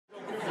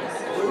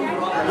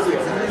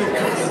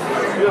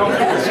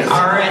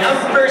Alright,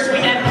 up first we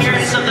have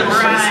parents of the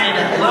bride,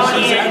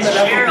 Lonnie and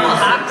Cheryl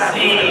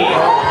Hoxie.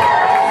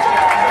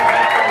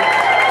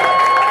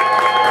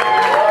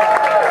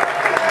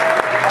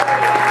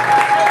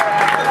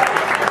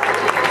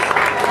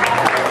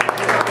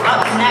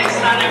 Up next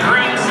on the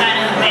groom side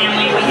of the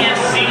family, we have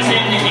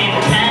Susan and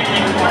Ken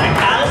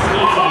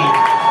Kornikowski.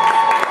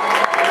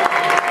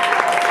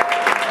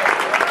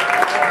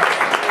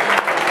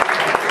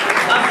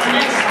 Up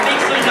next,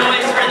 make some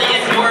noise for the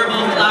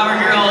adorable flower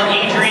girl,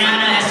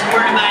 Adriana,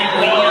 escorted by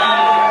Liam.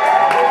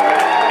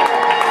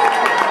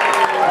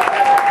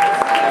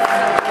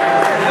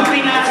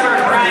 Moving on to our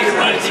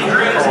bridesmaids and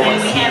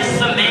groomsmen, we have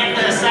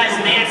Samantha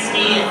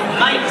Seznansky,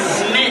 Mike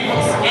Smith,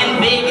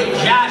 and Big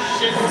Josh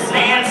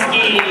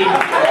Seznansky.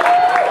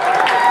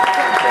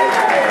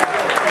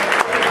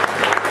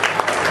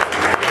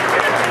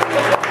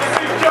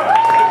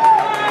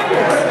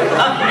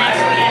 Up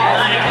next, we have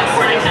Monica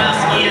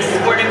Kornikowski,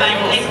 escorted by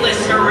Nicholas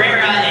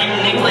Herrera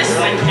and Nicholas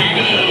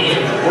McKenney.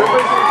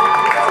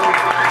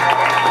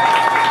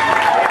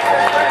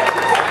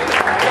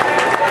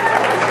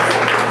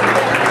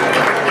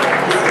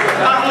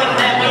 Following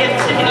that, we have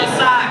Tiffany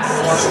Fox,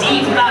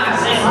 Steve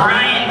Fox, and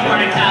Brian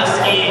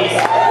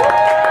Kornikowski.